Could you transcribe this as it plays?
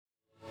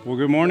Well,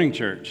 good morning,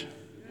 church.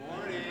 Good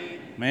morning.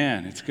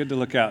 Man, it's good to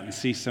look out and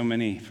see so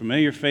many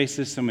familiar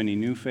faces, so many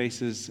new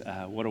faces.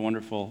 What a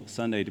wonderful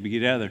Sunday to be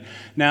together.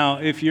 Now,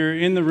 if you're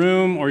in the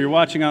room or you're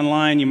watching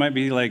online, you might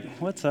be like,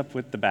 what's up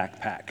with the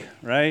backpack,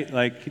 right?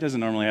 Like, he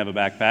doesn't normally have a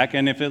backpack.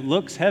 And if it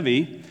looks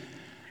heavy,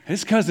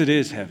 it's because it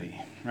is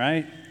heavy,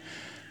 right?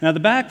 Now, the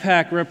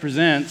backpack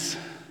represents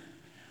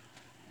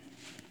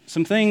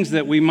some things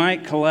that we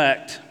might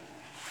collect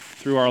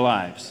through our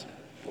lives.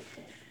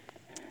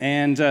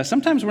 And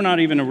sometimes we're not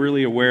even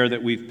really aware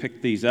that we've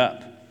picked these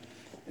up,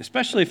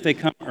 especially if they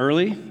come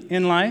early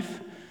in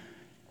life,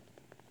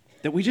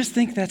 that we just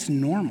think that's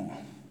normal.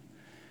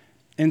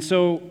 And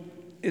so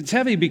it's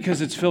heavy because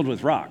it's filled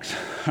with rocks,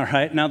 all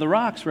right? Now, the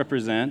rocks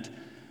represent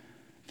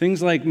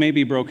things like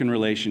maybe broken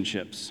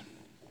relationships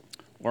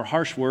or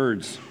harsh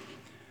words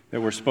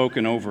that were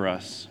spoken over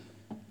us.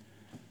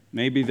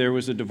 Maybe there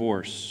was a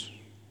divorce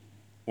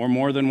or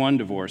more than one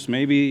divorce.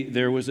 Maybe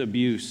there was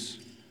abuse.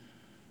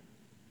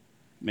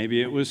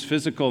 Maybe it was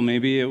physical,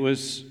 maybe it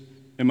was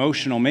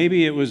emotional,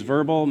 maybe it was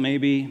verbal,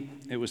 maybe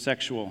it was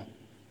sexual.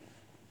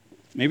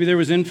 Maybe there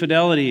was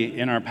infidelity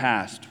in our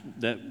past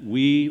that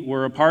we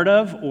were a part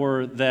of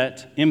or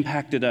that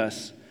impacted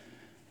us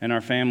and our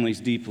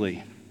families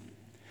deeply.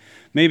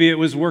 Maybe it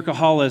was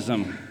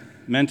workaholism,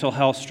 mental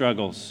health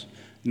struggles,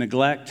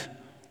 neglect,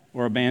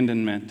 or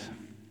abandonment.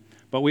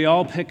 But we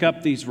all pick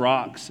up these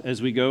rocks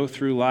as we go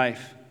through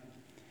life,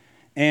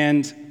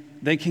 and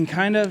they can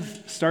kind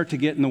of start to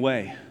get in the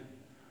way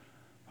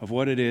of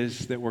what it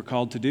is that we're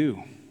called to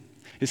do.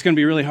 It's going to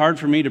be really hard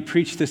for me to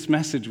preach this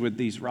message with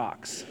these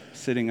rocks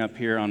sitting up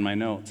here on my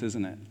notes,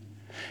 isn't it?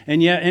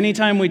 And yet,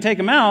 anytime we take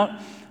them out,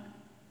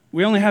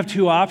 we only have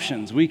two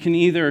options. We can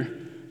either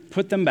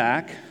put them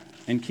back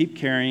and keep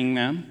carrying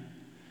them,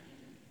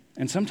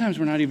 and sometimes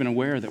we're not even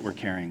aware that we're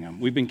carrying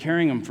them. We've been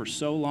carrying them for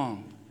so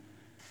long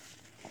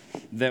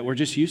that we're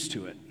just used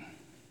to it.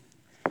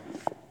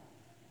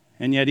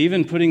 And yet,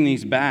 even putting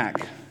these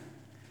back,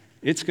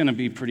 it's going to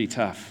be pretty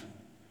tough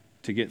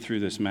to get through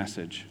this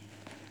message.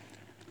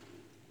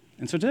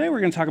 And so today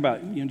we're going to talk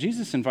about,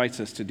 Jesus invites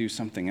us to do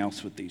something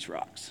else with these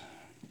rocks.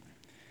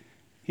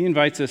 He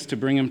invites us to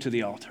bring them to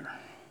the altar,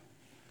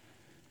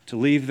 to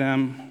leave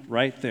them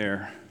right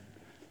there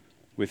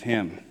with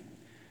him.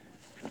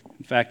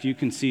 In fact, you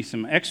can see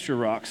some extra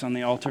rocks on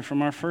the altar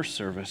from our first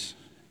service.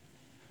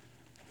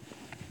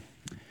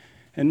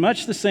 In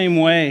much the same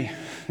way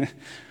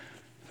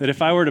that if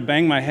I were to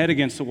bang my head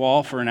against the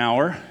wall for an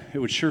hour, it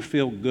would sure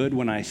feel good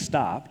when I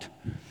stopped.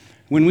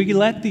 When we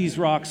let these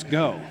rocks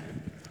go,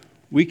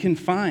 we can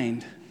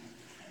find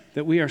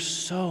that we are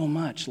so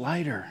much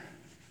lighter,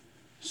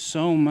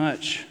 so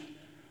much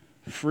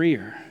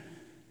freer,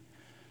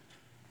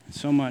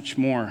 so much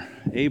more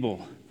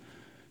able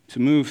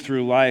to move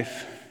through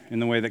life in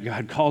the way that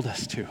God called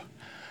us to.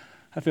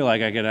 I feel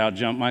like I could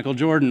out-jump Michael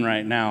Jordan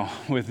right now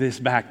with this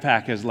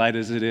backpack as light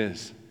as it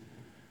is.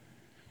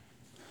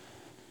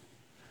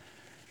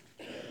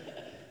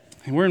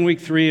 And we're in week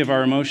 3 of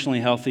our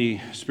Emotionally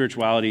Healthy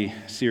Spirituality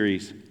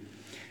series.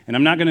 And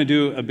I'm not going to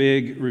do a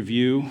big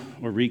review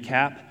or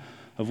recap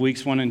of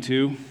weeks 1 and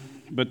 2,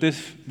 but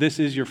this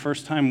is your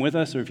first time with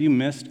us, or if you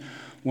missed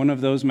one of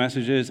those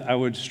messages, I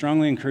would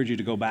strongly encourage you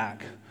to go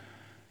back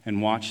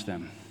and watch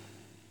them.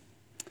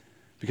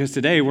 Because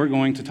today we're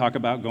going to talk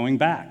about going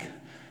back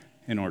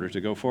in order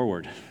to go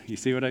forward. You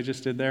see what I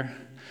just did there?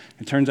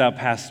 It turns out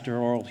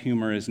pastoral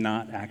humor is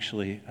not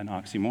actually an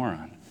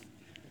oxymoron.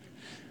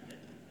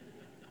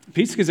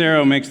 Pete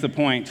Scazzaro makes the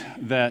point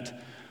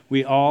that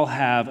we all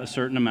have a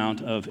certain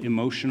amount of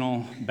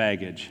emotional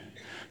baggage.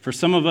 For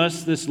some of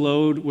us, this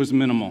load was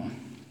minimal.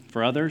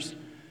 For others,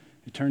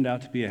 it turned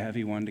out to be a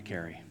heavy one to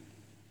carry.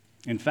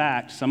 In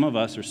fact, some of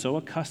us are so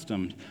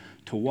accustomed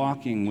to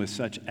walking with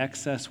such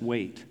excess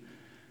weight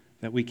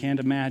that we can't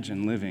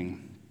imagine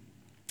living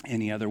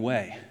any other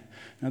way.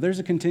 Now, there's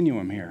a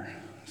continuum here.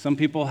 Some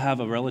people have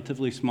a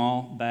relatively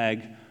small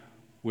bag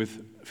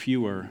with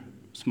fewer,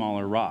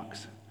 smaller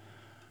rocks.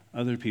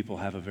 Other people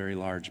have a very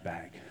large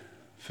bag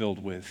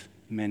filled with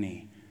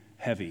many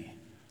heavy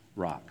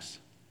rocks.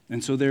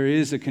 And so there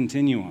is a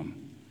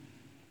continuum.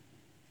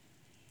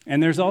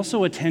 And there's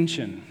also a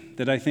tension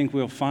that I think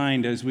we'll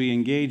find as we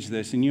engage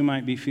this, and you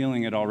might be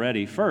feeling it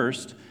already.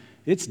 First,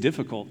 it's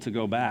difficult to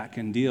go back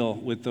and deal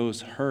with those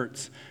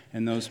hurts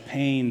and those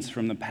pains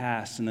from the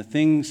past and the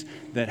things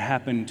that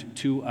happened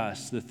to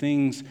us, the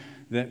things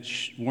that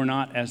were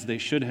not as they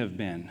should have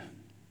been.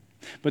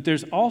 But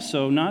there's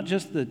also not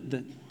just the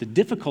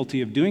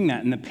difficulty of doing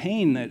that and the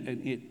pain that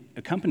it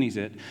accompanies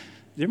it.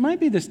 There might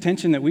be this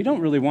tension that we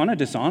don't really want to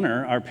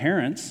dishonor our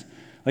parents.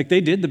 Like,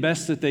 they did the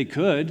best that they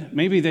could.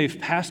 Maybe they've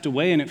passed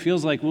away, and it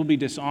feels like we'll be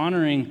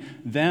dishonoring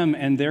them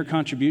and their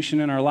contribution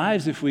in our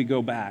lives if we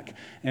go back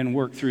and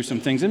work through some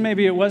things. And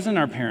maybe it wasn't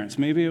our parents.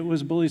 Maybe it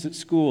was bullies at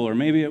school, or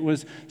maybe it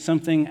was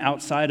something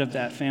outside of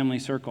that family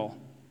circle.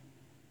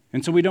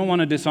 And so we don't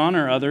want to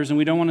dishonor others, and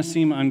we don't want to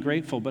seem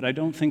ungrateful, but I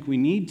don't think we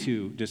need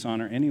to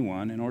dishonor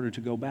anyone in order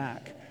to go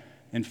back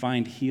and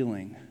find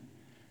healing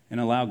and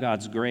allow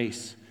God's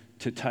grace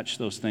to touch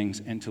those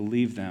things and to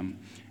leave them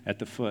at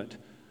the foot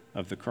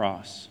of the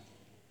cross.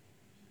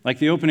 Like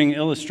the opening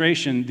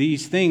illustration,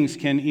 these things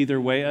can either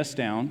weigh us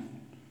down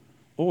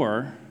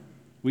or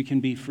we can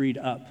be freed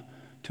up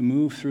to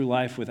move through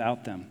life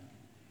without them.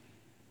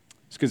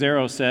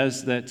 Scazzero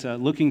says that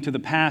looking to the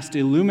past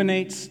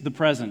illuminates the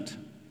present,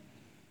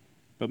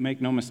 but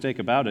make no mistake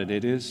about it,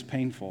 it is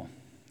painful.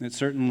 It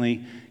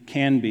certainly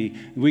can be.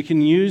 We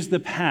can use the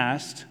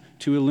past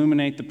to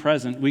illuminate the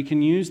present. We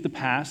can use the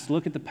past,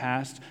 look at the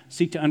past,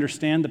 seek to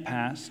understand the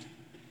past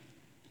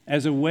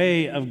as a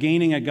way of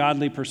gaining a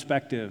godly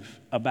perspective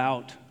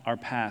about our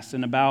past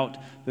and about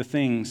the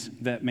things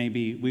that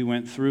maybe we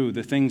went through,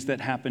 the things that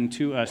happened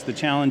to us, the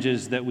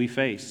challenges that we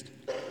faced.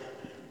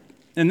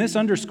 And this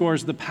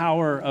underscores the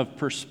power of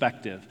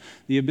perspective,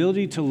 the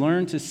ability to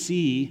learn to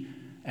see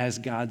as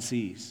God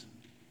sees,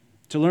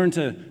 to learn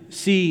to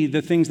see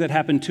the things that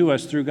happen to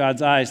us through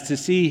God's eyes, to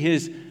see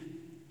His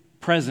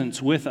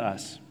presence with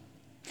us.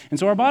 And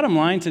so our bottom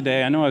line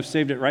today, I know I've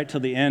saved it right till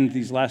the end,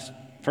 these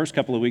first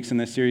couple of weeks in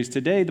this series.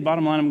 Today, the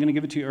bottom line, I'm going to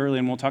give it to you early,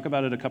 and we'll talk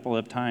about it a couple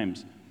of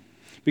times.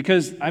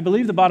 Because I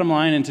believe the bottom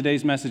line in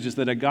today's message is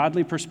that a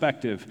godly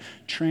perspective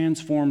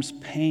transforms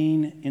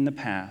pain in the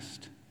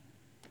past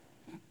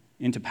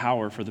into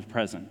power for the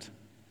present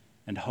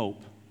and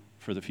hope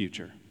for the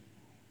future.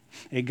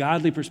 A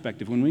godly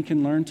perspective, when we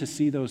can learn to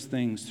see those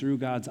things through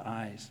God's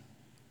eyes,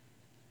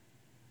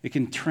 it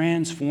can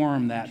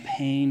transform that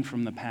pain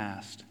from the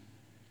past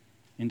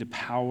into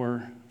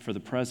power for the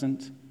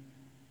present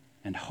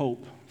and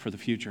hope for the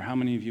future. How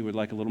many of you would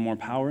like a little more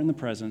power in the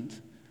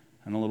present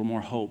and a little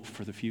more hope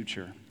for the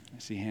future? I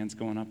see hands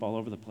going up all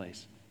over the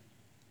place.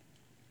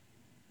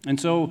 And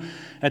so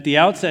at the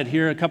outset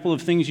here, a couple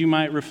of things you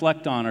might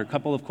reflect on, or a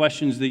couple of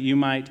questions that you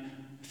might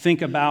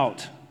think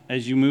about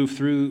as you move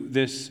through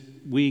this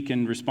week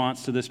in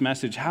response to this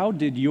message. How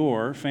did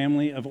your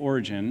family of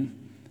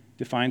origin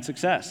define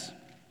success?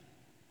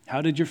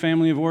 How did your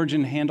family of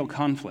origin handle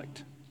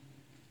conflict?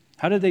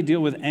 How did they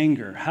deal with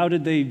anger? How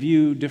did they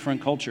view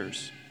different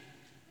cultures?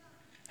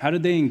 How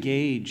did they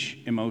engage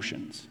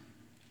emotions?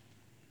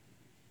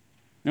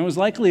 And it was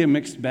likely a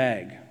mixed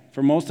bag.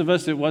 For most of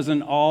us, it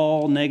wasn't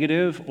all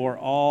negative or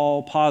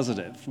all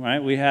positive,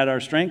 right? We had our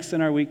strengths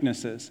and our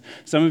weaknesses.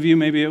 Some of you,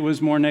 maybe it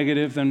was more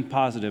negative than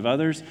positive.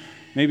 Others,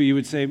 maybe you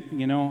would say,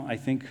 I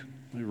think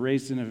we were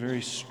raised in a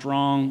very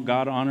strong,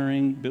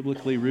 God-honoring,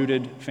 biblically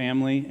rooted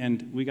family,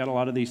 and we got a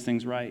lot of these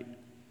things right.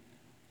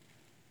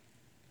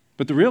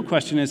 But the real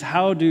question is,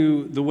 how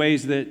do the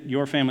ways that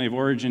your family of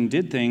origin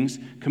did things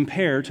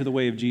compare to the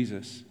way of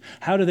Jesus?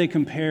 How do they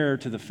compare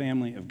to the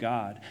family of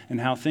God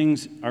and how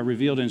things are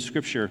revealed in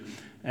Scripture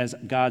as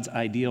God's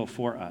ideal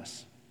for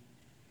us?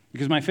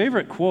 Because my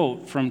favorite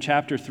quote from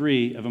chapter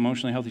 3 of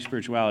Emotionally Healthy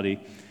Spirituality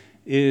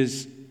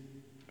is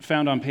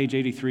found on page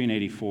 83 and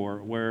 84,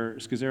 where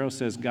Scazzero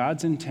says,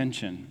 God's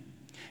intention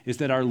is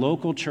that our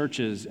local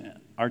churches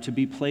are to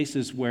be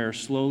places where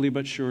slowly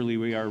but surely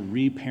we are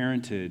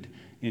reparented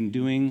in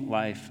doing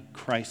life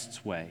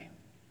Christ's way.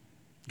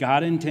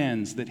 God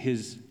intends that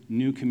His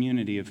new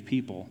community of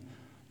people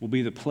will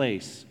be the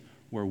place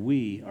where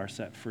we are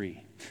set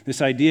free. This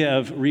idea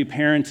of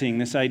reparenting,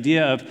 this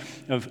idea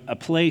of a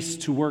place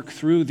to work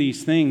through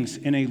these things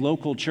in a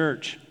local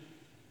church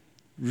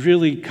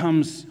really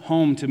comes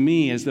home to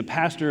me as the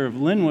pastor of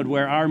Linwood,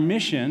 where our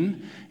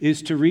mission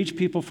is to reach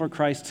people for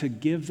Christ, to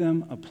give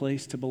them a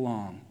place to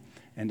belong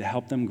and to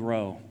help them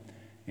grow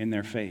in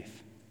their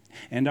faith.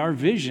 And our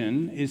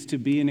vision is to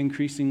be and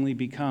increasingly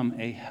become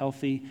a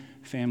healthy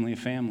family of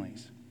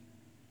families.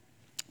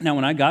 Now,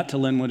 when I got to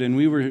Linwood and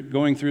we were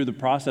going through the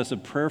process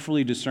of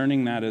prayerfully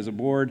discerning that as a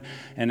board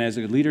and as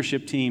a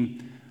leadership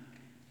team,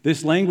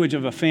 this language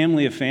of a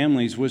family of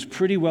families was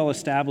pretty well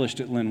established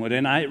at Linwood,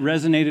 and it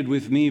resonated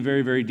with me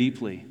very, very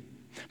deeply.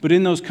 But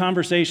in those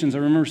conversations, I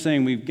remember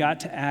saying we've got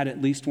to add at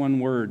least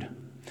one word.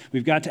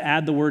 We've got to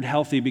add the word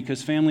healthy,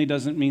 because family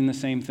doesn't mean the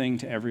same thing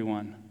to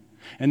everyone.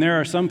 And there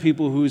are some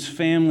people whose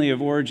family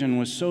of origin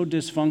was so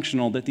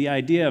dysfunctional that the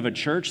idea of a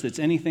church that's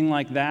anything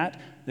like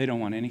that, they don't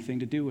want anything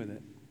to do with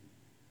it.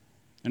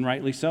 And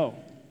rightly so.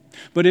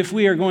 But if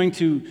we are going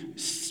to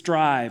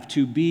strive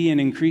to be and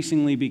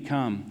increasingly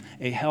become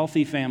a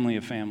healthy family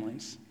of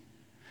families,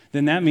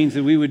 then that means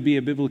that we would be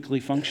a biblically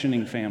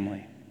functioning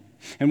family.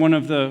 And one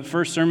of the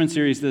first sermon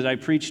series that I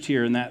preached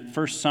here in that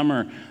first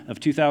summer of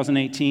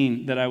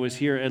 2018 that I was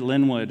here at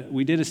Linwood,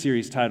 we did a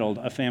series titled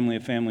A Family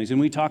of Families, and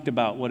we talked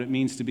about what it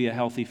means to be a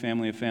healthy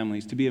family of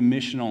families, to be a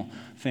missional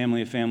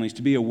family of families,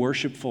 to be a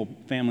worshipful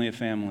family of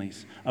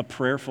families, a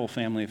prayerful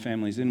family of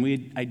families. And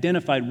we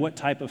identified what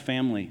type of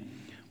family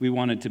we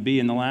wanted to be,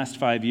 and the last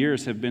 5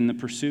 years have been the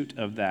pursuit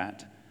of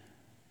that.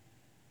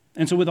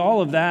 And so with all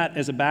of that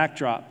as a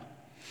backdrop,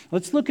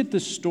 let's look at the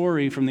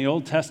story from the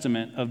Old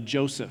Testament of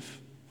Joseph,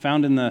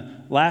 found in the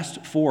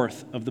last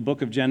fourth of the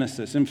book of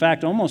Genesis. In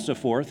fact, almost a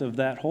fourth of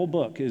that whole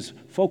book is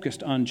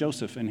focused on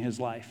Joseph and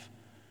his life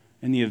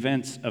and the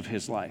events of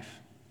his life.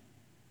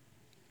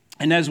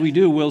 And as we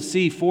do, we'll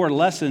see 4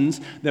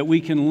 lessons that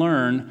we can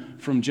learn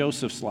from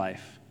Joseph's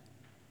life.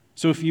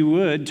 So if you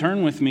would,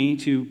 turn with me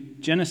to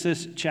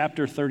Genesis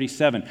chapter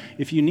 37.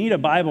 If you need a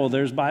Bible,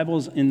 there's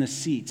Bibles in the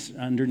seats,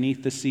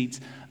 underneath the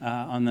seats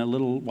on the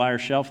little wire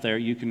shelf there.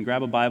 You can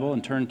grab a Bible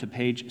and turn to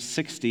page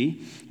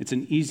 60. It's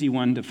an easy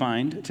one to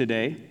find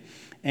today.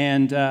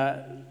 And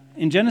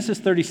in Genesis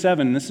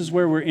 37, this is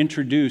where we're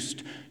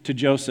introduced to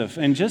Joseph.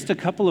 And just a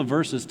couple of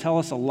verses tell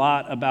us a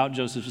lot about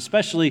Joseph,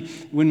 especially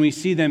when we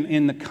see them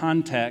in the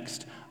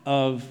context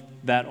of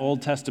that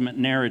Old Testament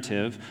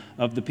narrative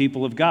of the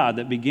people of God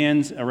that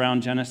begins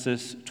around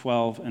Genesis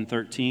 12 and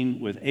 13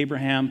 with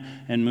Abraham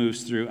and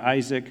moves through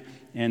Isaac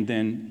and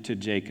then to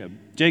Jacob.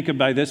 Jacob,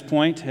 by this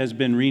point, has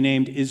been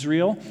renamed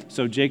Israel.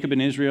 So Jacob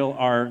and Israel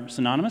are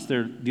synonymous.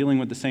 They're dealing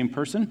with the same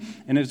person.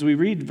 And as we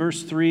read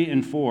verse 3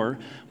 and 4,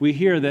 we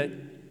hear that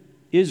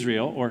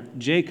Israel, or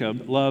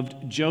Jacob,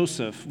 loved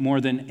Joseph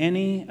more than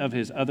any of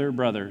his other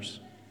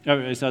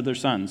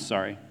sons,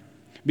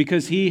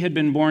 because he had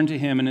been born to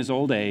him in his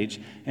old age,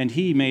 and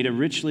he made a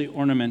richly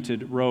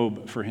ornamented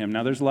robe for him.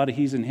 Now, there's a lot of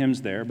he's and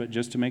hims there, but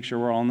just to make sure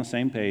we're all on the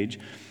same page,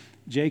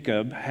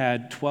 Jacob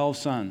had 12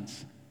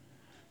 sons.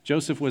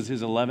 Joseph was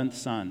his 11th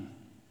son,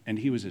 and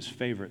he was his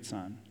favorite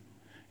son.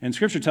 And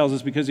Scripture tells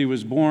us because he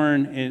was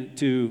born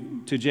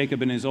to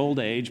Jacob in his old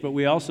age, but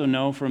we also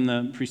know from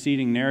the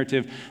preceding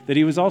narrative that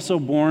he was also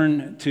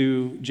born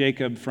to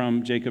Jacob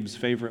from Jacob's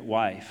favorite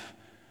wife,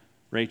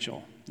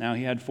 Rachel. Now,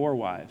 he had 4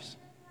 wives.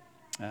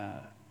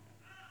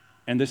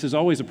 And this is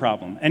always a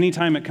problem.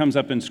 Anytime it comes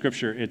up in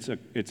Scripture, it's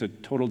a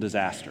total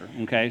disaster,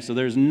 okay? So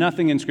there's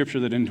nothing in Scripture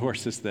that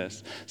endorses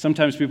this.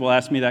 Sometimes people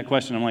ask me that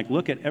question. I'm like,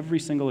 look at every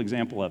single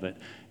example of it.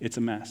 It's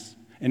a mess.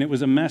 And it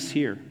was a mess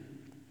here.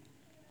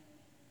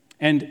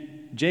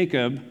 And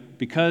Jacob,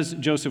 because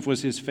Joseph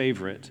was his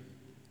favorite,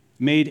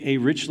 made a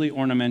richly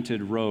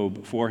ornamented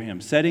robe for him,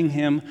 setting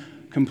him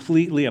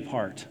completely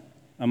apart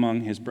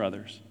among his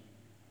brothers.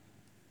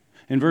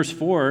 In verse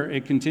 4,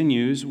 it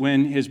continues,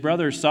 when his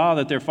brothers saw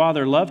that their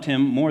father loved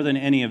him more than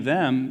any of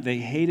them, they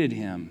hated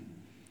him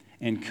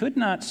and could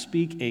not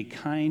speak a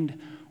kind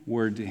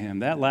word to him.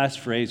 That last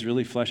phrase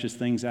really fleshes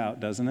things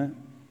out, doesn't it?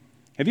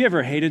 Have you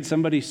ever hated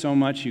somebody so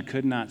much you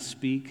could not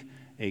speak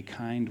a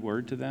kind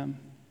word to them?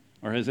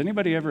 Or has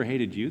anybody ever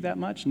hated you that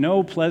much?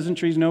 No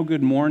pleasantries, no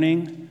good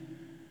morning,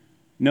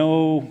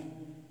 no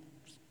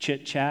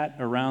chit-chat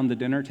around the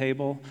dinner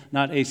table.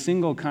 Not a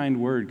single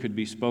kind word could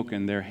be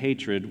spoken. Their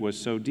hatred was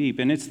so deep.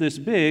 And it's this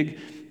big,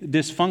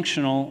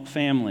 dysfunctional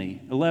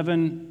family.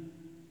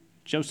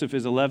 Joseph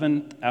is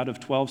 11 out of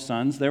 12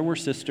 sons. There were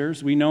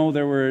sisters. We know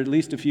there were at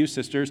least a few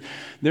sisters.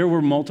 There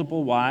were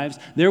multiple wives.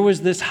 There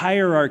was this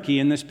hierarchy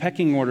and this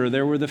pecking order.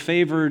 There were the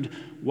favored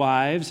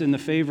wives and the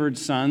favored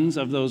sons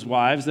of those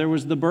wives. There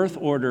was the birth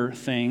order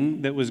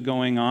thing that was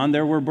going on.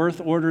 There were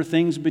birth order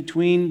things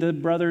between the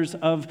brothers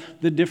of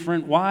the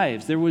different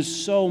wives. There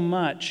was so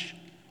much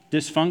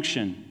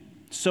dysfunction,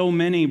 so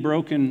many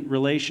broken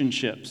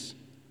relationships.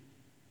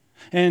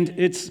 And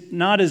it's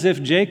not as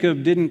if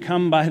Jacob didn't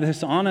come by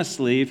this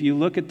honestly. If you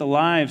look at the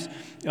lives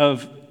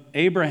of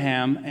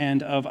Abraham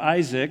and of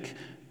Isaac,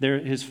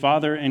 his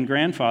father and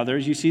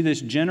grandfathers, you see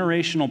this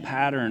generational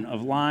pattern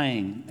of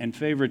lying and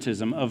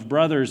favoritism, of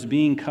brothers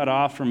being cut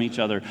off from each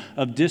other,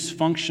 of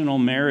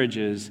dysfunctional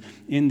marriages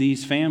in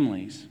these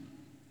families.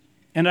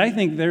 And I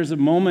think there's a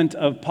moment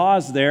of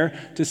pause there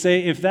to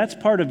say, if that's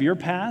part of your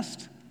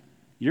past,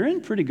 you're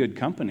in pretty good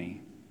company.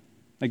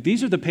 Like,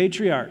 these are the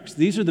patriarchs.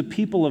 These are the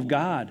people of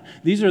God.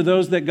 These are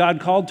those that God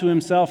called to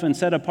himself and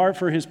set apart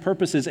for his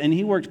purposes, and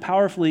he worked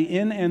powerfully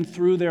in and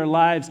through their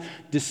lives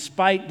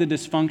despite the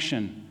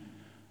dysfunction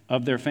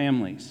of their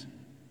families.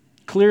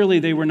 Clearly,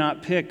 they were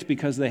not picked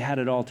because they had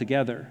it all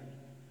together.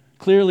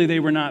 Clearly, they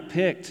were not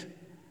picked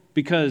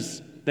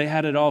because they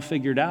had it all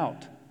figured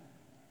out.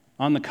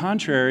 On the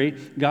contrary,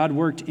 God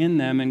worked in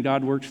them and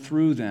God worked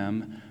through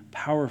them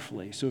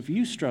powerfully. So if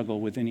you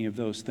struggle with any of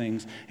those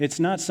things, it's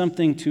not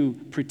something to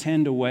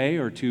pretend away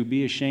or to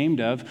be ashamed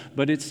of,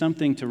 but it's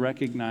something to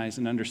recognize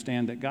and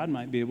understand that God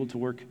might be able to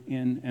work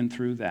in and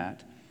through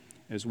that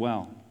as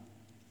well.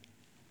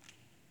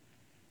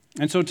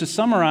 And so to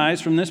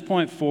summarize from this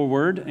point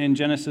forward in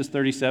Genesis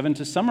 37,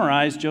 to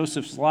summarize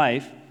Joseph's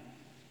life,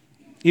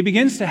 he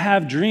begins to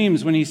have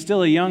dreams when he's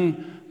still a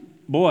young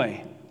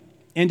boy.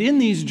 And in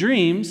these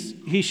dreams,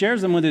 he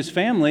shares them with his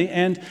family,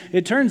 and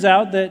it turns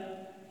out that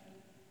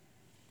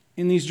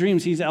in these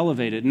dreams, he's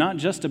elevated, not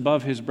just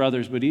above his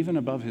brothers, but even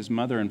above his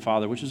mother and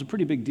father, which is a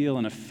pretty big deal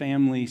in a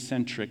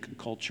family-centric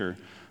culture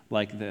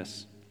like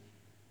this.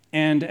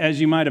 And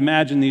as you might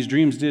imagine, these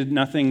dreams did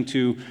nothing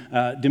to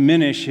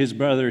diminish his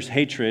brother's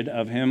hatred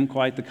of him.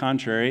 Quite the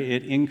contrary,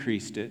 it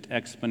increased it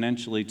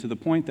exponentially to the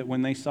point that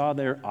when they saw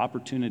their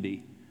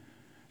opportunity,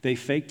 they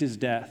faked his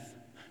death,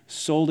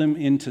 sold him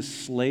into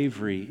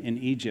slavery in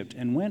Egypt,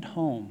 and went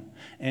home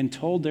and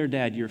told their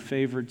dad, your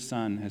favorite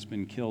son has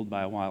been killed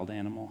by a wild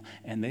animal.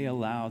 And they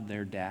allowed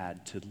their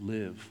dad to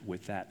live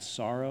with that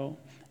sorrow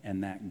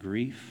and that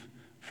grief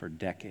for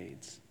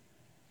decades.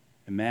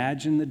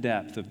 Imagine the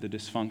depth of the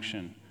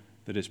dysfunction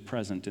that is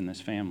present in this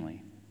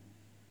family.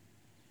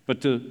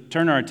 But to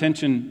turn our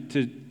attention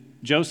to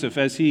Joseph,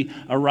 as he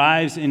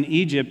arrives in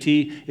Egypt,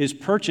 he is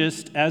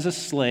purchased as a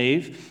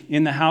slave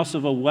in the house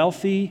of a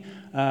wealthy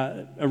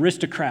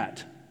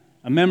aristocrat,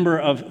 a member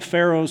of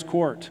Pharaoh's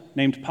court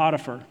named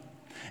Potiphar.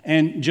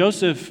 And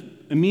Joseph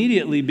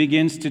immediately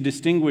begins to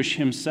distinguish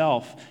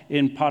himself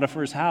in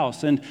Potiphar's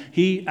house. And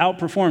he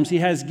outperforms. He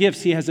has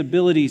gifts. He has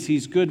abilities.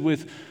 He's good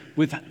with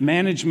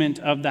management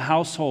of the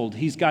household.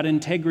 He's got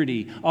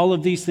integrity. All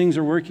of these things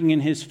are working in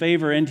his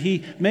favor. And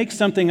he makes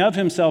something of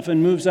himself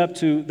and moves up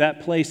to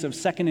that place of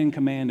second in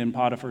command in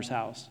Potiphar's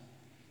house.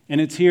 And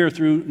it's here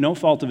through no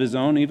fault of his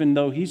own, even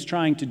though he's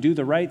trying to do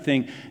the right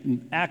thing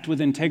and act with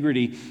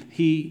integrity,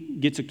 he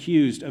gets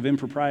accused of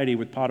impropriety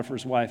with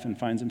Potiphar's wife and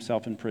finds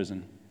himself in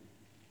prison.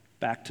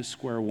 Back to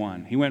square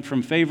one. He went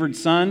from favored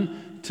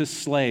son to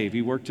slave.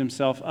 He worked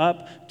himself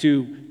up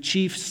to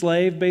chief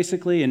slave,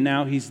 basically, and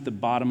now he's the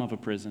bottom of a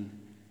prison.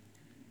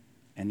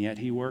 And yet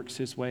he works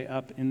his way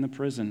up in the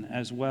prison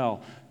as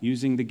well.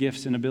 Using the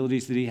gifts and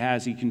abilities that he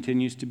has, he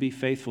continues to be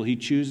faithful. He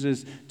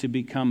chooses to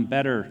become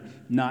better,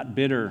 not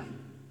bitter.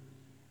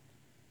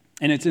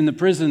 And it's in the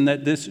prison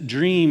that this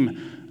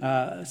dream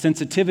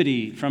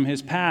sensitivity from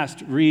his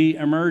past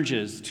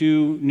re-emerges.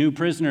 2 new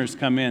prisoners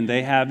come in.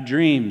 They have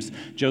dreams.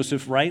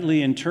 Joseph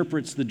rightly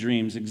interprets the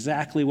dreams.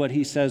 Exactly what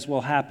he says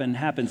will happen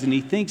happens. And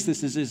he thinks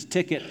this is his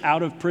ticket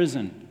out of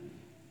prison.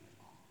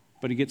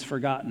 But he gets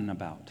forgotten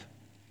about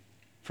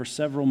for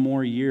several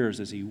more years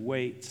as he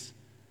waits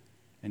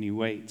and he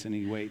waits and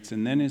he waits.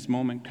 And then his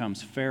moment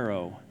comes.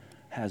 Pharaoh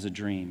has a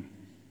dream.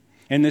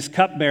 And this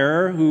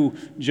cupbearer, who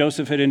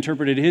Joseph had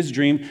interpreted his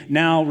dream,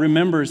 now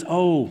remembers,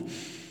 oh,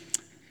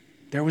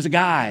 there was a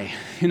guy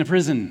in a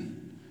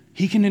prison.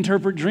 He can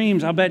interpret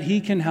dreams. I'll bet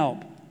he can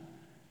help.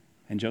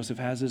 And Joseph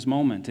has his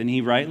moment, and he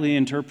rightly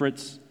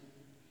interprets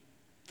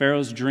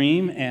Pharaoh's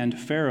dream, and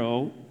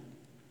Pharaoh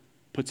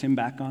puts him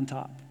back on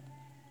top.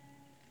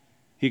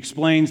 He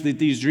explains that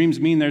these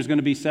dreams mean there's going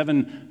to be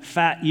 7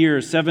 fat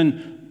years,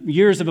 7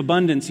 years of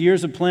abundance,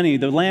 years of plenty.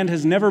 The land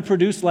has never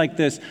produced like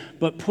this,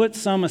 but put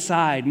some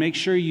aside. Make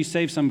sure you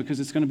save some because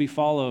it's going to be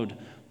followed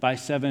by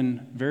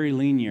 7 very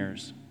lean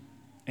years.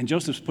 And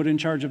Joseph's put in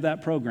charge of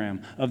that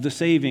program, of the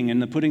saving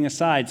and the putting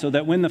aside, so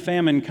that when the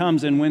famine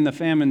comes and when the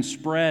famine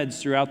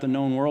spreads throughout the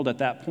known world at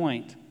that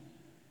point,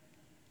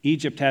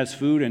 Egypt has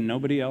food and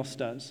nobody else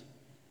does.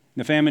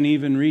 The famine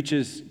even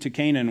reaches to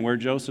Canaan, where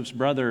Joseph's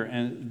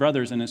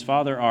brothers and his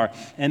father are,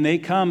 and they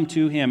come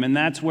to him, and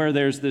that's where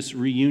there's this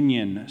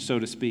reunion, so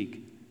to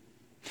speak.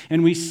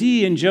 And we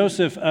see in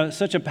Joseph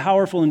such a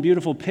powerful and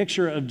beautiful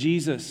picture of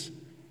Jesus,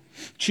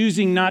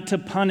 choosing not to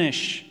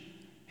punish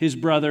his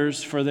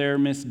brothers for their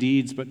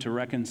misdeeds, but to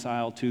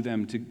reconcile to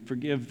them, to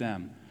forgive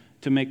them,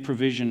 to make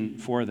provision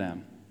for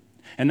them.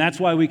 And that's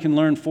why we can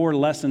learn 4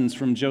 lessons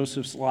from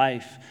Joseph's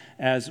life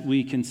as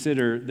we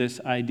consider this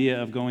idea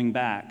of going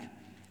back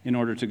in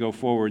order to go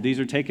forward. These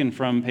are taken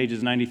from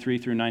pages 93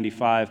 through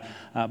 95,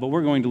 but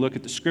we're going to look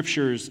at the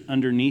scriptures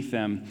underneath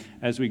them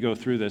as we go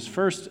through this.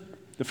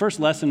 The first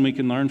lesson we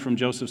can learn from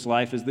Joseph's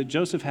life is that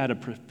Joseph had a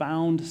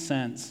profound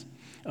sense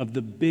of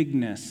the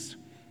bigness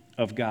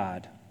of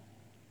God.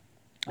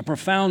 A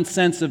profound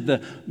sense of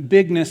the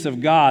bigness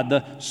of God,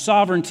 the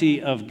sovereignty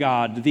of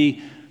God,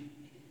 the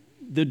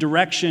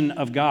direction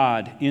of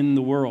God in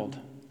the world.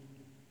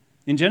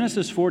 In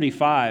Genesis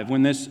 45,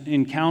 when this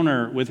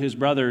encounter with his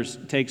brothers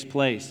takes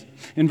place,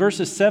 in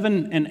verses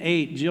 7 and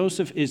 8,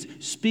 Joseph is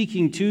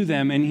speaking to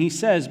them, and he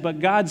says, "But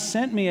God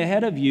sent me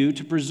ahead of you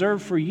to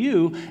preserve for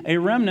you a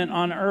remnant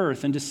on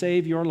earth and to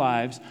save your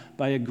lives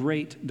by a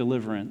great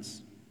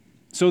deliverance.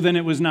 So then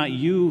it was not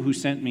you who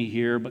sent me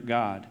here, but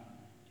God.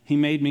 He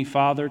made me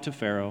father to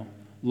Pharaoh,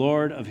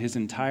 lord of his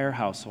entire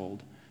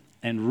household,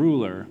 and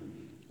ruler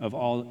of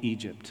all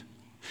Egypt."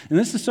 And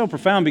this is so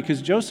profound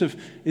because Joseph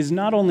is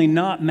not only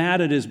not mad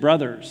at his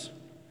brothers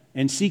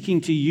and seeking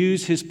to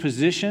use his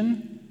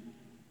position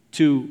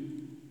to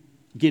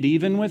get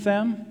even with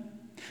them,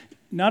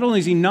 not only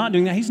is he not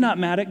doing that, he's not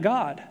mad at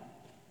God.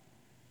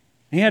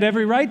 He had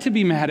every right to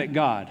be mad at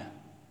God.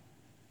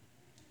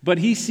 But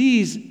he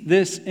sees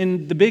this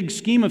in the big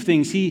scheme of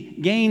things. He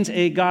gains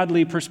a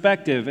godly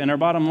perspective. And our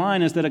bottom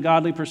line is that a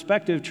godly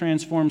perspective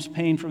transforms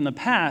pain from the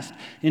past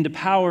into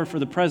power for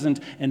the present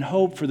and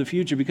hope for the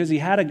future. Because he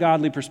had a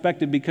godly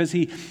perspective, because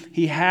he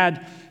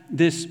had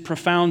this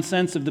profound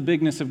sense of the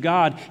bigness of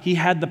God, he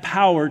had the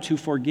power to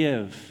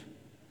forgive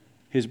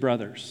his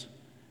brothers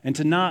and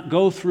to not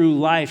go through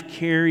life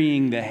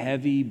carrying the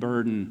heavy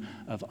burden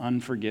of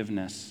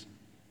unforgiveness.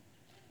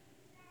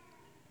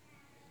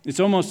 It's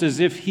almost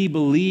as if he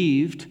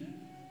believed,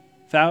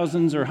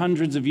 thousands or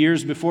hundreds of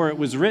years before it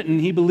was written,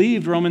 he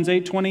believed Romans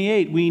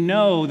 8:28. We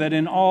know that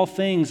in all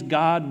things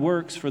God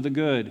works for the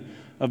good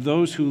of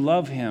those who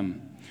love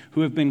him,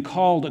 who have been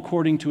called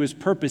according to his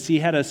purpose.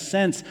 He had a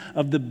sense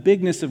of the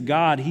bigness of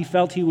God. He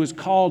felt he was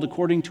called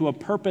according to a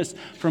purpose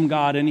from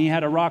God, and he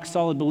had a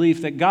rock-solid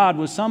belief that God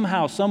was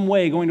somehow, some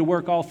way going to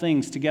work all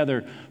things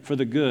together for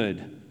the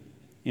good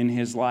in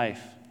his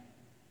life.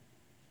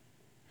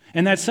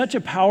 And that's such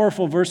a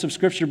powerful verse of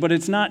Scripture, but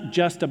it's not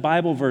just a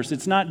Bible verse.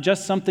 It's not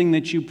just something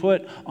that you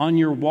put on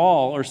your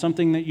wall or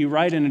something that you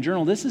write in a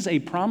journal. This is a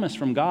promise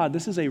from God.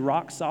 This is a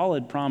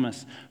rock-solid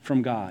promise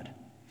from God.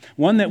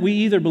 One that we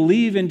either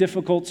believe in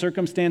difficult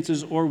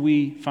circumstances or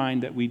we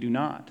find that we do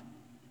not.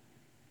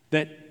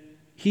 That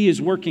He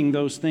is working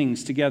those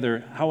things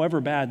together,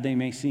 however bad they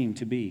may seem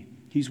to be.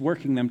 He's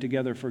working them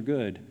together for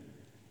good.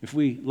 If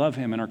we love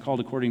Him and are called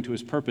according to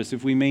His purpose,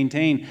 if we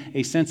maintain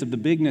a sense of the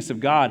bigness of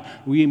God,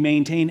 we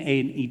maintain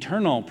an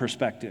eternal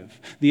perspective.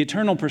 The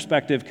eternal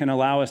perspective can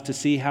allow us to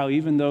see how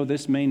even though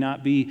this may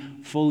not be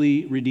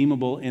fully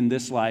redeemable in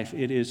this life,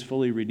 it is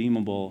fully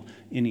redeemable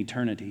in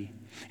eternity.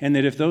 And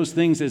that if those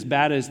things, as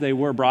bad as they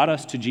were, brought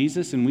us to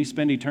Jesus and we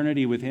spend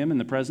eternity with Him in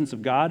the presence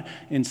of God,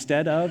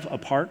 instead of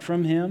apart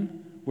from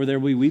Him, where there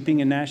will be weeping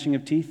and gnashing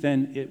of teeth,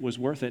 then it was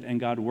worth it and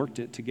God worked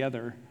it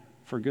together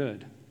for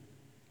good.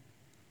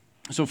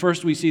 So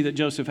first, we see that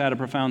Joseph had a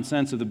profound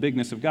sense of the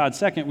bigness of God.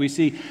 Second, we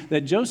see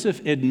that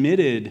Joseph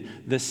admitted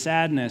the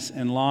sadness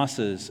and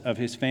losses of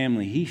his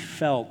family. He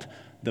felt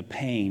the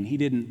pain. He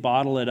didn't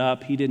bottle it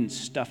up. He didn't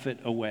stuff it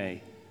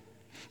away.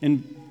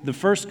 In the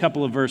first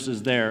couple of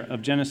verses there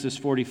of Genesis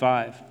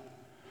 45,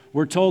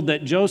 we're told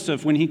that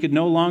Joseph, when he could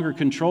no longer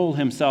control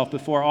himself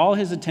before all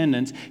his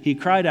attendants, he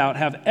cried out,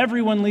 "Have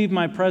everyone leave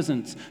my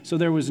presence." So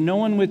there was no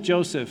one with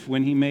Joseph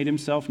when he made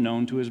himself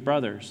known to his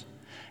brothers.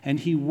 And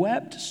he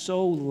wept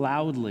so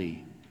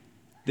loudly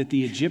that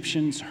the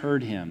Egyptians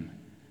heard him,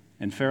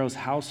 and Pharaoh's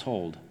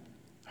household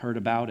heard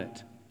about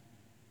it.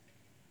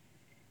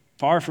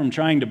 Far from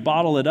trying to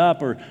bottle it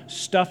up or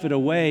stuff it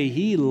away,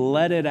 he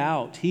let it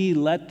out. He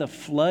let the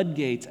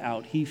floodgates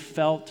out. He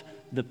felt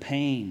the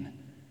pain,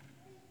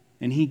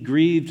 and he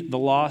grieved the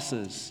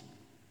losses.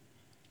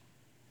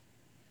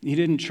 He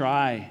didn't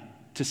try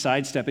to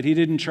sidestep it. He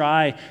didn't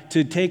try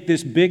to take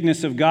this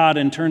bigness of God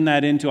and turn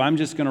that into, I'm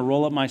just going to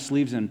roll up my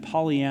sleeves and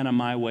Pollyanna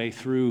my way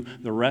through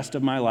the rest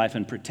of my life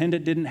and pretend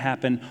it didn't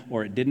happen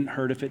or it didn't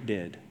hurt if it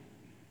did.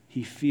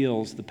 He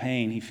feels the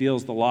pain. He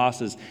feels the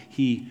losses.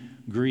 He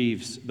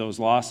grieves those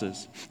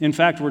losses. In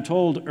fact, we're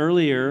told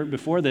earlier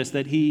before this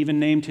that he even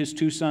named his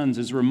two sons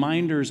as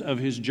reminders of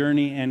his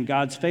journey and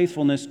God's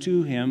faithfulness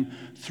to him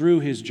through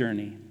his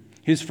journey.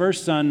 His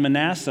first son,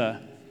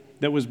 Manasseh,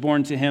 that was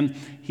born to him,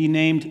 he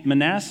named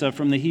Manasseh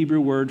from the Hebrew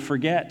word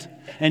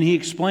forget. And he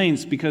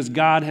explains, because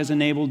God has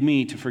enabled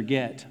me to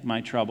forget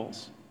my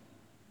troubles.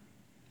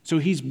 So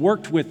he's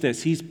worked with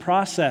this. He's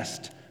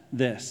processed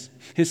this.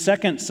 His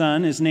second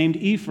son is named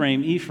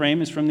Ephraim.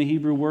 Ephraim is from the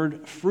Hebrew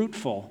word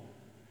fruitful.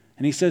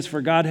 And he says,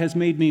 for God has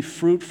made me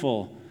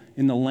fruitful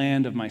in the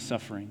land of my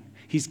suffering.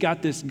 He's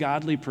got this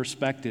godly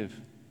perspective,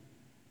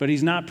 but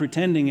he's not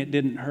pretending it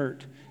didn't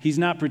hurt. He's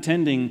not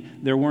pretending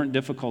there weren't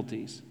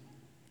difficulties.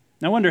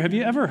 Now, I wonder, have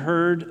you ever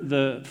heard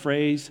the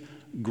phrase,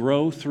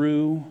 grow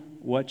through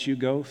what you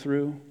go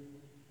through?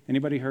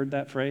 Anybody heard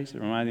that phrase,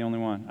 or am I the only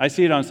one? I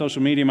see it on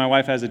social media. My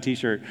wife has a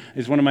t-shirt.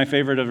 It's one of my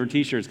favorite of her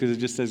t-shirts because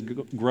it just says,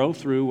 grow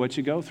through what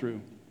you go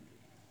through.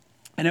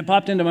 And it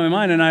popped into my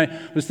mind, and I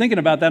was thinking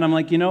about that. I'm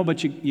like,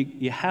 but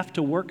you have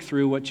to work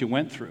through what you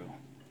went through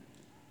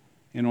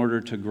in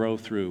order to grow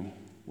through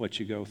what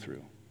you go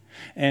through.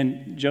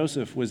 And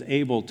Joseph was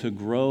able to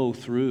grow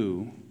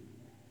through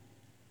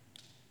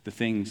the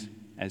things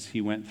as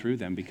he went through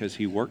them because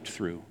he worked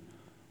through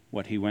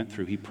what he went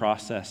through. He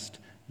processed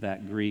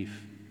that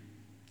grief.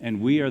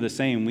 And we are the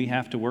same. We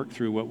have to work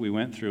through what we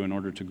went through in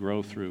order to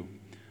grow through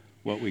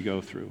what we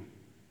go through.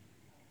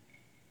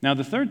 Now,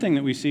 the third thing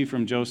that we see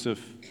from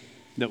Joseph,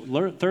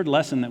 the third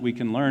lesson that we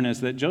can learn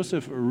is that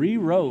Joseph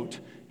rewrote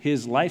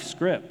his life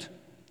script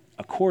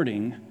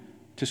according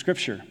to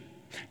Scripture.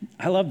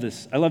 I love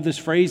this. I love this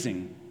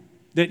phrasing,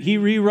 that he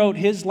rewrote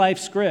his life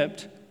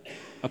script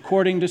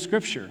according to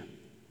Scripture.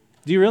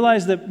 Do you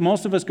realize that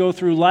most of us go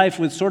through life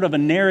with sort of a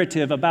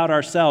narrative about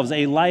ourselves,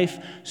 a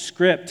life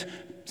script?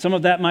 Some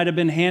of that might have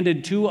been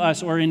handed to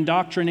us or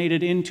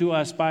indoctrinated into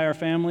us by our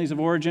families of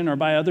origin or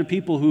by other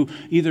people who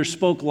either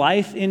spoke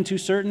life into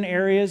certain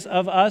areas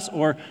of us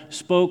or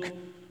spoke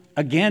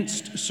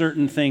against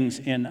certain things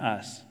in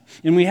us.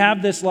 And we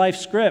have this life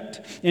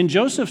script. And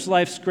Joseph's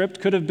life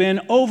script could have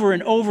been over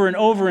and over and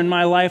over in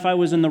my life. I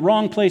was in the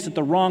wrong place at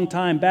the wrong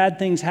time. Bad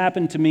things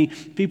happened to me.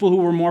 People who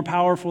were more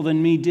powerful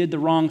than me did the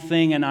wrong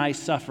thing, and I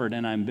suffered,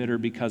 and I'm bitter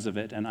because of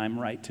it, and I'm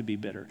right to be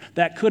bitter.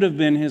 That could have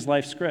been his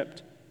life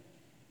script.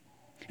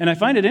 And I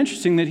find it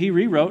interesting that he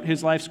rewrote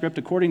his life script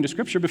according to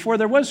Scripture before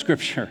there was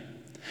Scripture.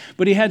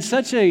 But he had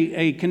such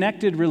a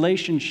connected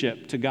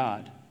relationship to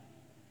God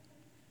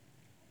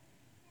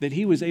that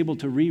he was able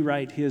to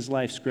rewrite his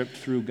life script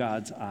through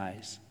God's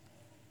eyes.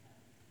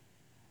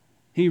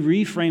 He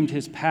reframed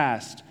his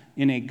past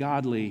in a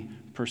godly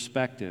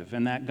perspective,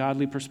 and that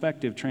godly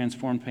perspective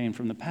transformed pain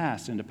from the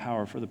past into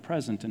power for the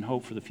present and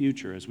hope for the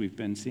future, as we've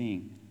been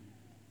seeing.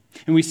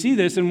 And we see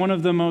this in one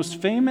of the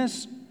most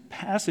famous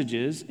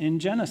passages in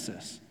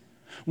Genesis,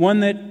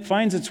 one that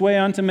finds its way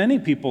onto many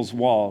people's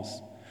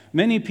walls,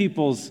 many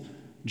people's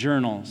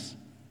journals.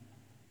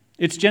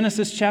 It's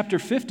Genesis chapter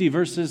 50,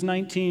 verses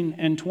 19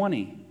 and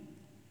 20.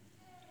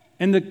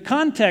 And the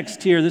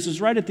context here, this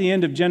is right at the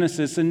end of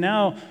Genesis, and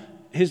now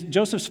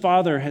Joseph's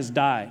father has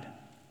died.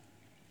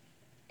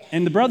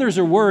 And the brothers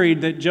are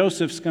worried that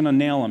Joseph's going to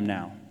nail him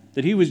now,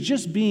 that he was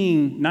just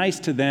being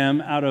nice to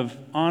them out of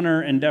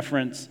honor and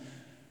deference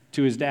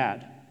to his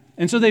dad.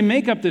 And so they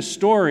make up this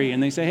story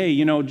and they say, hey,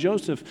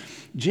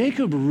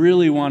 Jacob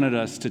really wanted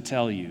us to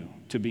tell you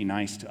to be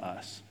nice to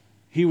us.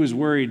 He was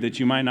worried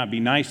that you might not be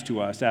nice to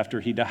us after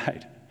he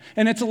died.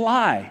 And it's a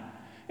lie.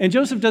 And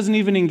Joseph doesn't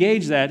even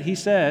engage that. He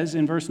says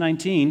in verse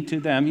 19 to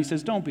them, he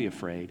says, don't be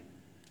afraid.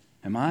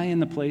 Am I in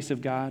the place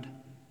of God?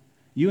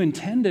 You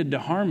intended to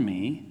harm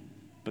me,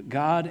 but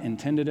God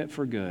intended it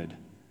for good,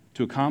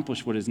 to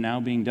accomplish what is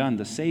now being done,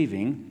 the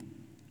saving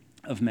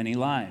of many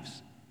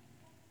lives.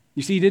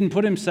 You see, he didn't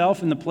put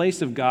himself in the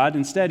place of God.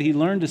 Instead, he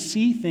learned to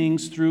see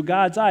things through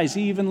God's eyes.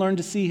 He even learned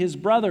to see his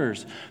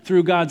brothers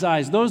through God's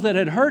eyes. Those that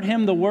had hurt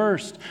him the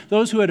worst,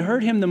 those who had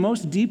hurt him the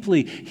most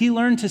deeply, he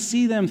learned to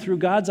see them through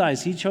God's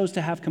eyes. He chose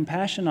to have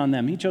compassion on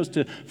them. He chose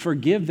to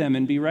forgive them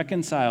and be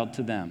reconciled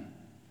to them.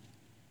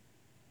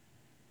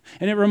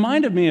 And it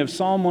reminded me of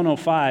Psalm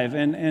 105.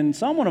 And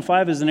Psalm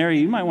 105 is an area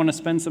you might want to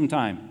spend some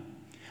time.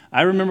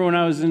 I remember when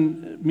I was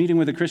in meeting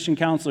with a Christian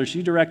counselor,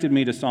 she directed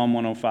me to Psalm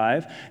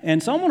 105.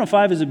 And Psalm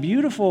 105 is a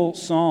beautiful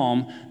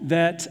psalm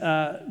that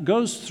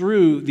goes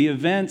through the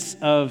events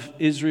of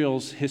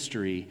Israel's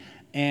history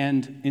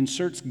and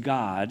inserts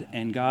God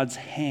and God's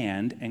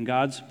hand and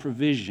God's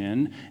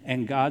provision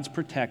and God's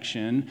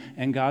protection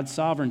and God's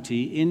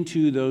sovereignty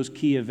into those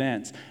key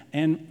events.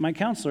 And my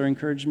counselor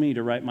encouraged me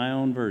to write my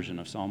own version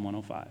of Psalm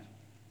 105.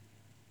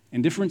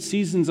 In different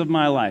seasons of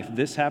my life,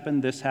 this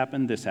happened, this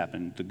happened, this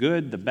happened. The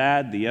good, the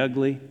bad, the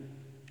ugly.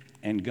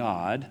 And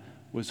God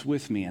was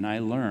with me, and I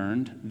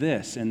learned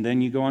this. And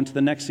then you go on to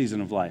the next season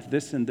of life.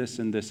 This and this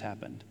and this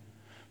happened.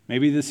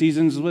 Maybe the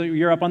seasons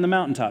you're up on the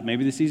mountaintop.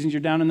 Maybe the seasons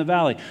you're down in the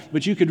valley.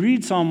 But you could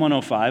read Psalm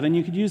 105, and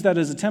you could use that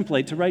as a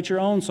template to write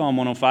your own Psalm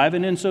 105.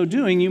 And in so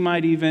doing, you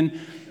might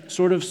even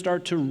sort of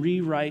start to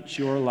rewrite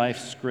your life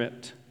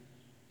script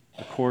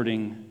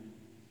according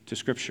to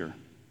Scripture.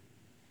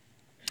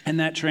 And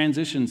that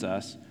transitions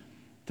us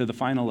to the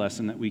final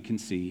lesson that we can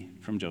see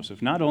from Joseph.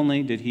 Not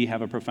only did he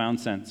have a profound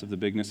sense of the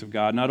bigness of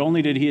God, not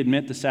only did he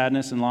admit the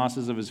sadness and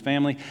losses of his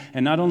family,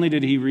 and not only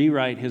did he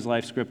rewrite his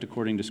life script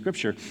according to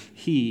Scripture,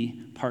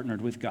 he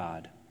partnered with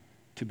God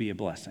to be a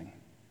blessing.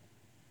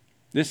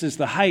 This is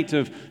the height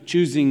of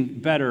choosing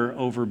better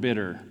over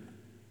bitter.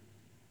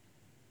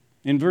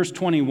 In verse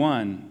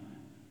 21,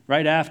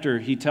 right after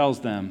he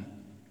tells them,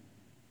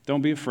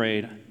 don't be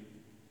afraid.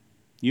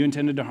 You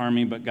intended to harm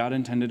me, but God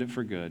intended it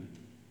for good.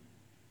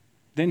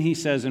 Then he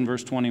says in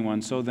verse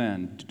 21, so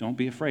then, don't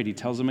be afraid. He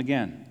tells them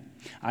again,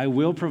 I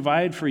will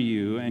provide for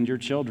you and your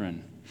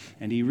children.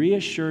 And he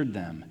reassured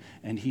them,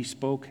 and he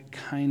spoke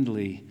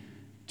kindly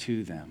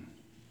to them.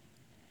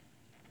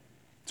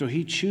 So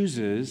he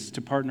chooses to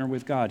partner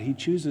with God. He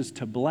chooses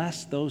to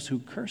bless those who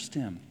cursed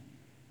him.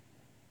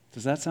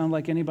 Does that sound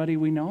like anybody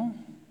we know?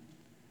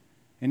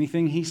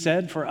 Anything he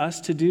said for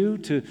us to do,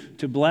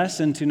 to bless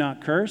and to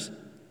not curse?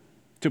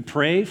 To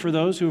pray for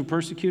those who have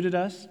persecuted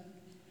us?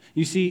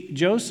 You see,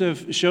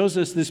 Joseph shows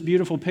us this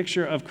beautiful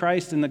picture of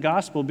Christ in the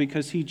gospel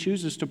because he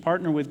chooses to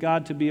partner with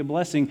God to be a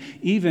blessing,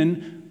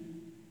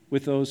 even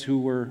with those who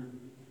were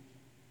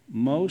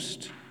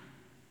most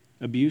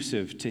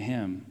abusive to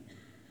him,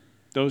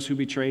 those who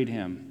betrayed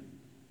him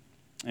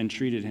and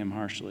treated him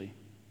harshly.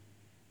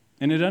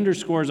 And it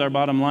underscores our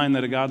bottom line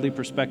that a godly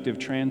perspective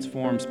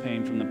transforms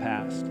pain from the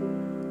past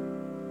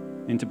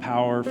into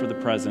power for the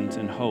present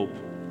and hope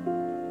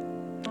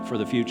for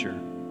the future.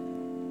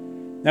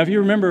 Now, if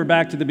you remember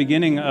back to the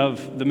beginning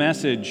of the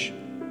message,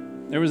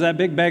 there was that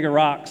big bag of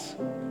rocks.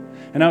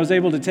 And I was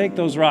able to take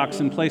those rocks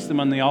and place them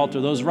on the altar.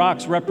 Those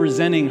rocks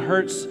representing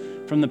hurts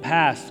from the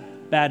past,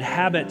 bad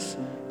habits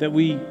that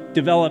we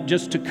developed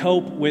just to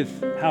cope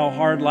with how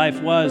hard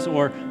life was,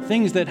 or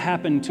things that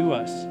happened to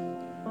us.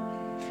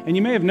 And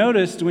you may have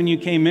noticed when you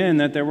came in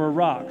that there were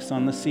rocks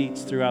on the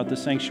seats throughout the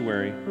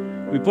sanctuary.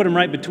 We put them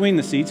right between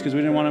the seats because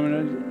we didn't want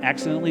them to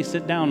accidentally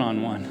sit down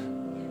on one.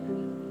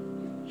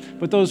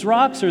 But those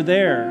rocks are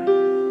there,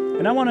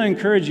 and I want to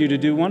encourage you to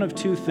do one of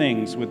two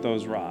things with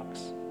those rocks.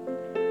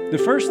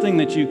 The first thing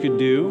that you could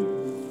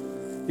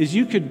do is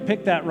you could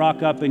pick that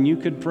rock up and you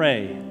could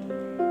pray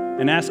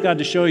and ask God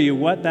to show you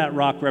what that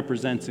rock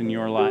represents in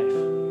your life,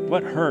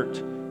 what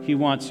hurt he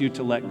wants you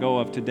to let go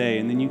of today.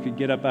 And then you could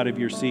get up out of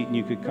your seat and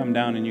you could come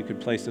down and you could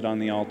place it on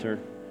the altar.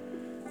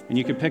 And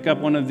you could pick up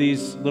one of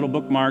these little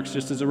bookmarks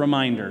just as a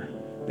reminder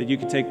that you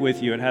could take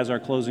with you. It has our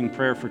closing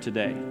prayer for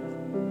today.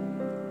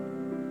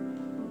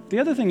 The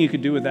other thing you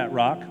could do with that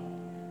rock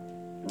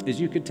is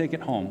you could take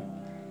it home.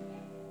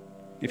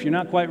 If you're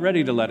not quite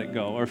ready to let it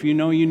go, or if you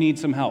know you need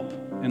some help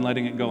in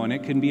letting it go, and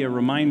it can be a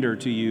reminder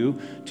to you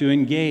to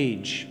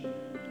engage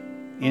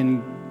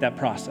in that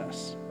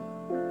process,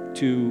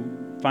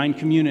 to find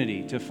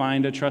community, to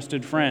find a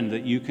trusted friend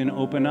that you can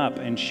open up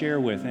and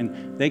share with,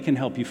 and they can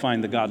help you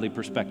find the godly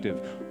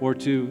perspective, or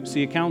to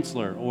see a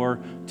counselor, or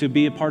to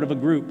be a part of a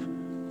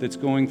group that's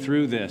going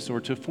through this,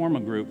 or to form a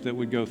group that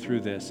would go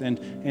through this,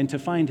 and to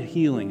find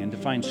healing and to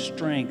find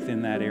strength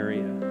in that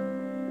area.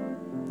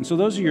 And so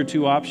those are your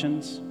two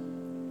options.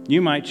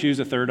 You might choose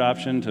a third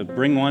option, to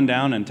bring one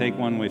down and take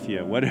one with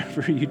you.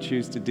 Whatever you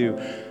choose to do,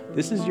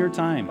 this is your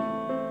time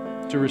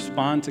to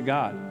respond to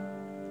God.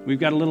 We've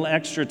got a little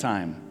extra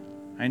time.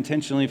 I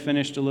intentionally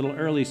finished a little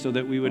early so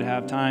that we would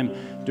have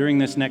time during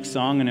this next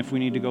song, and if we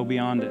need to go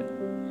beyond it.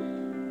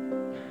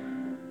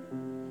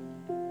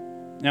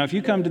 Now, if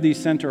you come to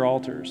these center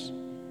altars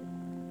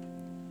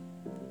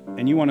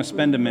and you want to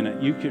spend a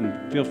minute, you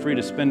can feel free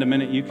to spend a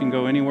minute. You can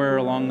go anywhere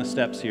along the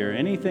steps here.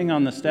 Anything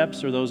on the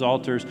steps or those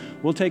altars,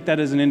 we'll take that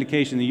as an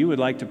indication that you would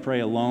like to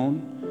pray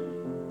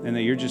alone and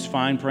that you're just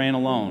fine praying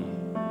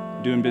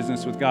alone, doing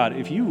business with God.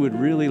 If you would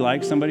really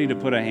like somebody to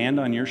put a hand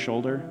on your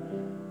shoulder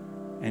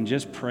and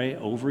just pray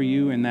over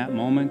you in that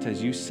moment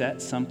as you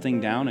set something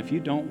down, if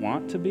you don't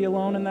want to be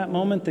alone in that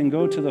moment, then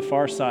go to the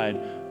far side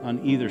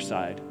on either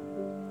side.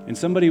 And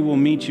somebody will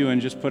meet you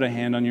and just put a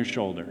hand on your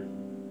shoulder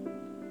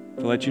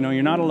to let you know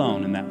you're not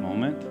alone in that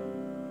moment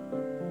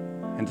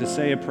and to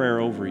say a prayer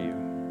over you.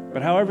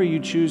 But however you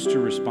choose to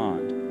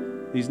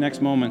respond, these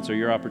next moments are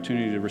your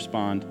opportunity to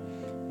respond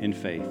in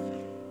faith.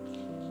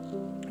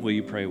 Will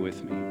you pray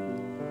with me?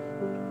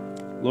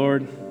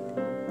 Lord,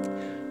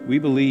 we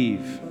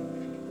believe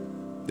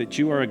that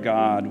you are a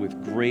God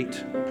with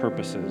great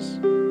purposes.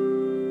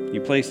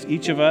 You placed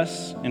each of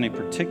us in a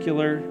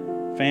particular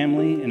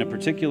family, in a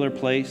particular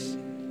place,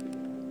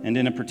 and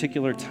in a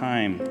particular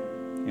time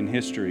in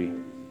history.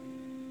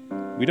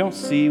 We don't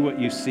see what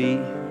you see,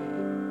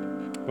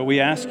 but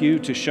we ask you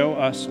to show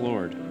us,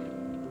 Lord,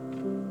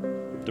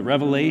 the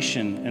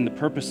revelation and the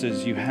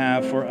purposes you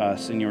have for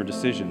us in your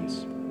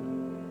decisions.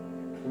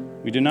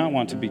 We do not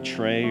want to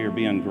betray or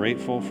be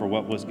ungrateful for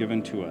what was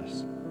given to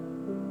us.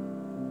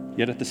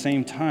 Yet at the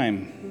same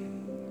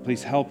time,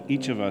 please help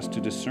each of us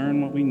to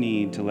discern what we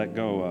need to let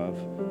go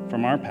of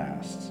from our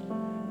pasts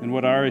and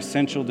what our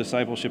essential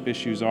discipleship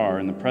issues are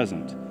in the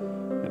present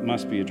that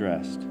must be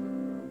addressed.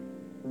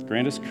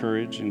 Grant us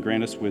courage and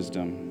grant us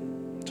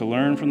wisdom to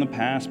learn from the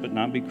past but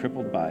not be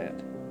crippled by it.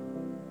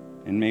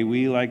 And may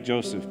we, like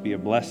Joseph, be a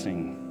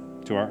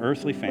blessing to our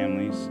earthly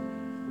families,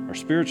 our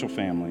spiritual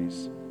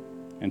families,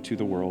 and to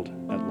the world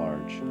at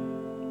large.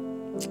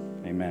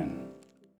 Amen.